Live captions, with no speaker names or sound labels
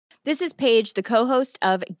This is Paige, the co-host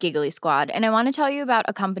of Giggly Squad, and I want to tell you about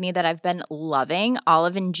a company that I've been loving,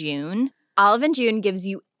 Olive & June. Olive & June gives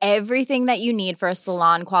you everything that you need for a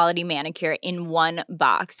salon-quality manicure in one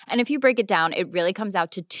box. And if you break it down, it really comes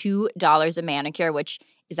out to $2 a manicure, which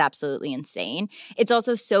is absolutely insane. It's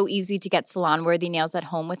also so easy to get salon-worthy nails at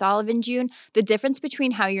home with Olive & June. The difference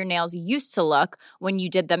between how your nails used to look when you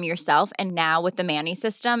did them yourself and now with the Mani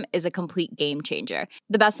system is a complete game changer.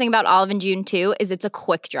 The best thing about Olive & June, too, is it's a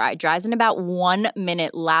quick dry. Dries in about 1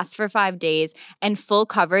 minute, lasts for 5 days, and full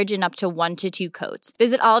coverage in up to 1 to 2 coats.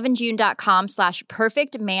 Visit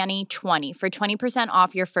oliveandjune.com/perfectmani20 for 20%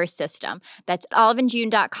 off your first system. That's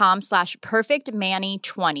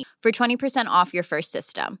oliveandjune.com/perfectmani20 for 20% off your first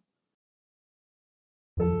system.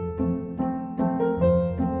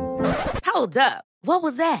 Hold up. What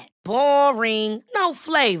was that? Boring. No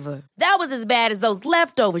flavor. That was as bad as those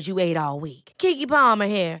leftovers you ate all week. Keke Palmer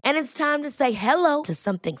here, and it's time to say hello to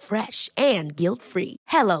something fresh and guilt-free.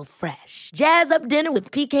 Hello Fresh. Jazz up dinner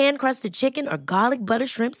with pecan-crusted chicken or garlic butter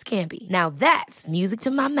shrimp scampi. Now that's music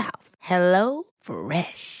to my mouth. Hello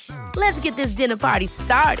Fresh. Let's get this dinner party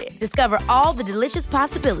started. Discover all the delicious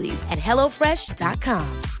possibilities at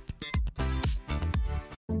hellofresh.com.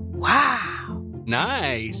 Wow.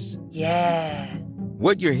 Nice. Yeah.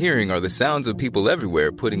 What you're hearing are the sounds of people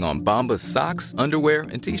everywhere putting on Bombas socks, underwear,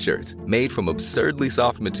 and T-shirts made from absurdly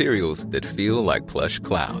soft materials that feel like plush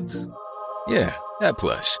clouds. Yeah, that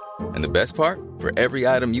plush. And the best part? For every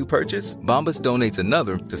item you purchase, Bombas donates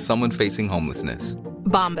another to someone facing homelessness.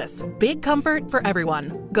 Bombas. Big comfort for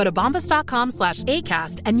everyone. Go to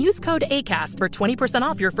bombas.com/ACAST and use code ACAST for 20%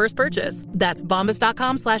 off your first purchase. That's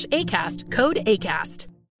bombas.com/ACAST. Code ACAST.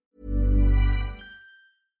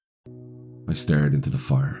 I stared into the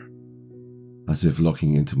fire, as if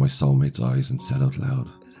looking into my soulmate's eyes, and said out loud,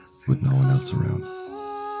 with no one else around,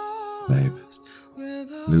 "Babe,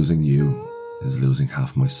 losing you is losing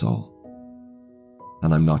half my soul.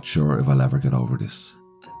 And I'm not sure if I'll ever get over this.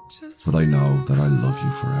 But I know that I love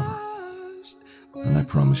you forever. And I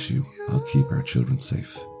promise you I'll keep our children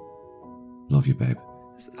safe. Love you, babe."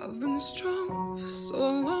 I've been strong for so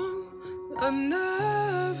long, I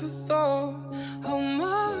never thought how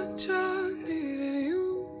much I needed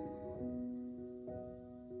you.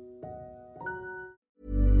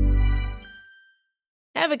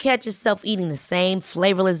 Ever catch yourself eating the same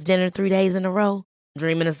flavorless dinner 3 days in a row?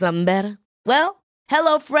 Dreaming of something better? Well,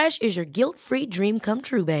 HelloFresh is your guilt-free dream come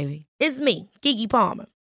true, baby. It's me, Keke Palmer.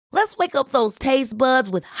 Let's wake up those taste buds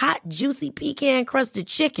with hot, juicy pecan-crusted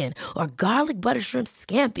chicken or garlic butter shrimp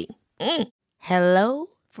scampi. Hello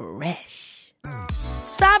Fresh.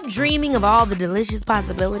 Stop dreaming of all the delicious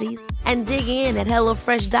possibilities and dig in at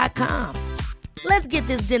hellofresh.com. Let's get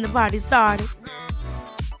this dinner party started.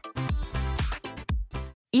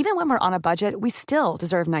 Even when we're on a budget, we still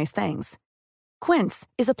deserve nice things. Quince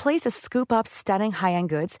is a place to scoop up stunning high-end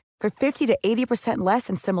goods for 50 to 80% less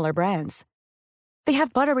than similar brands. They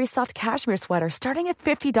have buttery soft cashmere sweaters starting at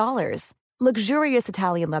 $50, luxurious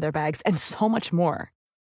Italian leather bags, and so much more.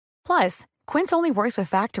 Plus, Quince only works with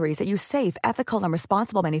factories that use safe, ethical, and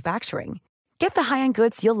responsible manufacturing. Get the high-end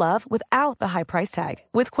goods you'll love without the high price tag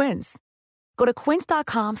with Quince. Go to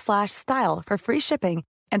quince.com/style for free shipping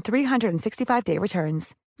and 365-day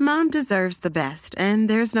returns. Mom deserves the best, and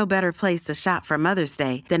there's no better place to shop for Mother's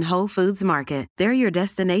Day than Whole Foods Market. They're your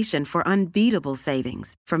destination for unbeatable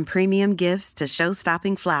savings, from premium gifts to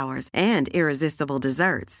show-stopping flowers and irresistible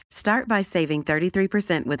desserts. Start by saving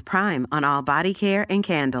 33% with Prime on all body care and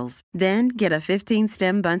candles. Then get a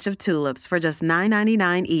 15-stem bunch of tulips for just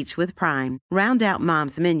 $9.99 each with Prime. Round out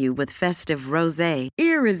Mom's menu with festive rosé,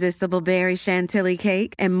 irresistible berry chantilly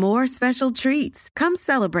cake, and more special treats. Come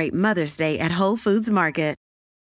celebrate Mother's Day at Whole Foods Market.